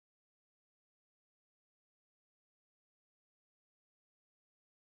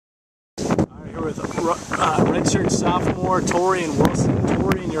here with redshirt sophomore Torrian Wilson.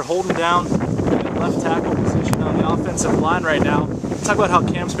 Torrian, you're holding down the left tackle position on the offensive line right now. Talk about how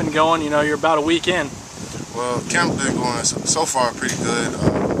camp's been going. You know, you're about a week in. Well, camp's been going so far pretty good.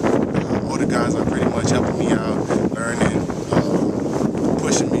 Older guys are pretty much helping me out, learning,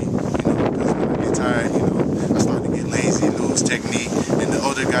 pushing me. You know, because when I get tired, you know, I start to get lazy, lose technique. And the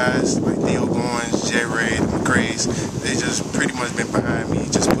older guys like Theo Goins, J. Ray, McCrae's, they just pretty much been behind me,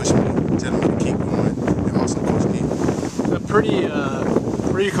 just pushing me, telling me to keep going, and also coaching me. A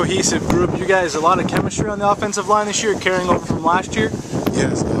pretty cohesive group. You guys, a lot of chemistry on the offensive line this year, carrying over from last year.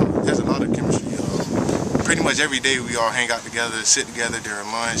 Yes, there's a lot of chemistry. Pretty much every day we all hang out together, sit together during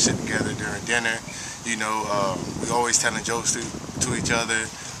lunch, sit together during dinner. You know, we always telling jokes to each other.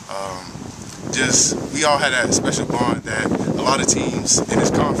 We all had that special bond that a lot of teams in this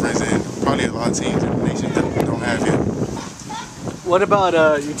conference and probably a lot of teams in the nation don't have yet. What about,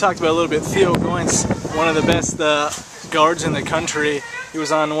 you talked about a little bit, Theo Goins, one of the best guards in the country. He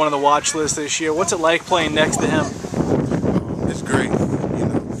was on one of the watch lists this year. What's it like playing next to him? It's great, you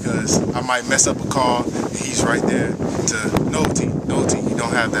know, because I might mess up a call and he's right there to no T, you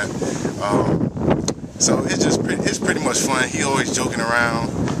don't have that. So it's pretty much fun. He always joking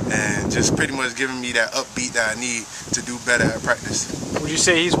around and just pretty much giving me that upbeat that I need to do better at practice. Would you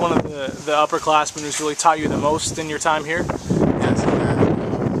say he's one of the upperclassmen who's really taught you the most in your time here? Yes, he has.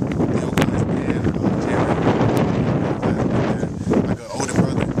 Theo Goins and Jerry, like an older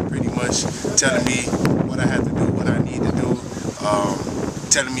brother, pretty much telling me what I have to do, what I need to do,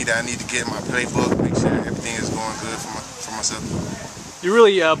 telling me that I need to get in my playbook, make sure everything is going good for myself. You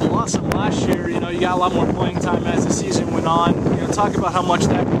really blossomed last year. You know, you got a lot more playing time as the season went on. You know, talk about how much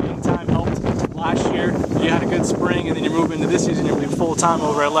that playing time helped last year. You had a good spring, and then you move into this season. You're moving full time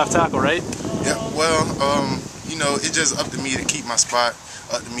over at left tackle, right? Yeah. Well, you know, it's just up to me to keep my spot.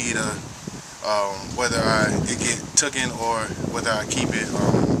 Up to me to whether it get taken or whether I keep it.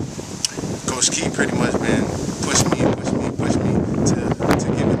 Coach Key pretty much been pushing me to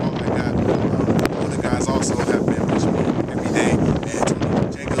give it all I got. Other guys also have been pushing me every day.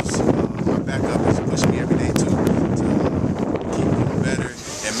 And Jacobs, my backup, is pushing me every day too to keep doing better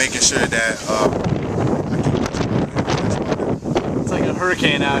and making sure that I keep pushing. It's like a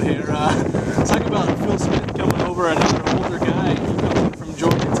hurricane out here. Talk about Phil Smith coming over, another older guy. He comes in from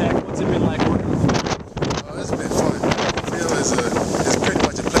Georgia Tech. What's it been like working with Phil? It's been fun. Phil is pretty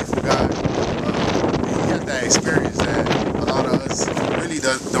much a playful guy. He has that experience that a lot of us really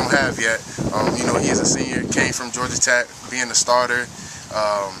don't have yet. You know, he is a senior, came from Georgia Tech, being the starter.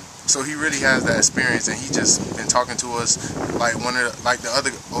 So he really has that experience, and he just been talking to us like the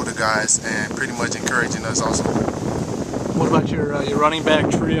other older guys, and pretty much encouraging us also. What about your running back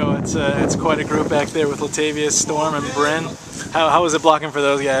trio? It's quite a group back there with Latavius, Storm, and Bryn. How is it blocking for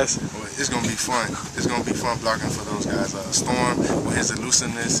those guys? Well, it's gonna be fun. It's gonna be fun blocking for those guys. Storm with his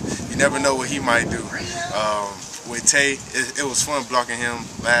elusiveness, you never know what he might do. With Tay, it was fun blocking him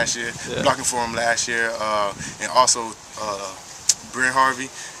last year, blocking for him last year, and also Bryn Harvey.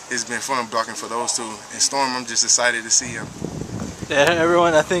 It's been fun blocking for those two. And Storm, I'm just excited to see him. Yeah,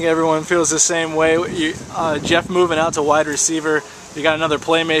 I think everyone feels the same way. Jeff moving out to wide receiver. You got another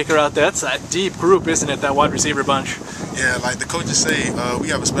playmaker out there. That's that deep group, isn't it? That wide receiver bunch. Yeah, like the coaches say, we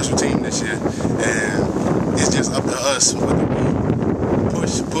have a special team this year, and it's just up to us whether we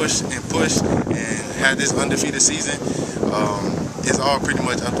push, and have this undefeated season. It's all pretty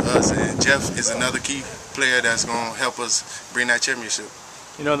much up to us, and Jeff is another key player that's going to help us bring that championship.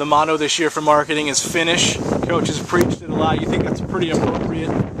 You know, the motto this year for marketing is finish. Coaches preached it a lot. You think that's a pretty appropriate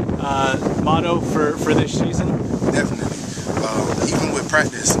motto for this season? Definitely. Even with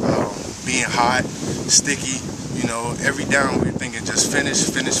practice, being hot, sticky, you know, every down we're thinking just finish.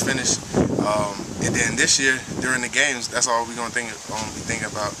 And then this year, during the games, that's all we're going to be thinking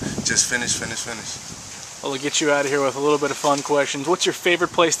about, just finish. Well, we'll get you out of here with a little bit of fun questions. What's your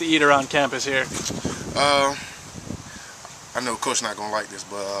favorite place to eat around campus here? I know Coach not gonna like this,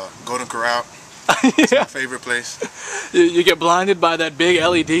 but Golden Corral. Yeah. It's my favorite place. You get blinded by that big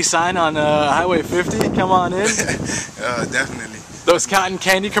LED sign on Highway 50. Come on in. Definitely. Those cotton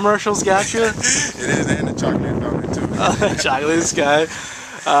candy commercials got you. It is, and the chocolate fountain too. Chocolate sky.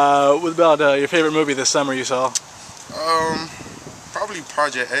 What about your favorite movie this summer you saw? Probably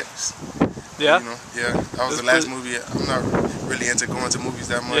Project X. Yeah? You know, yeah, that was the last movie. I'm not really into going to movies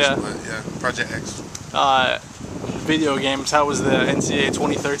that much, but yeah, Project X. Video games, how was the NCAA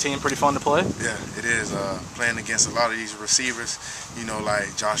 2013? Pretty fun to play? Yeah, it is. Playing against a lot of these receivers, you know,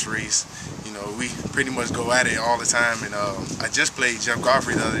 like Josh Reese. You know, we pretty much go at it all the time. And I just played Jeff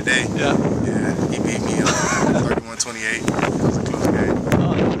Godfrey the other day. Yeah. Yeah, he beat me 31-28. That was a close game.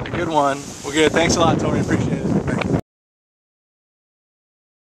 Oh, good. Good one. Well, good. Thanks a lot, Torrian. Appreciate it.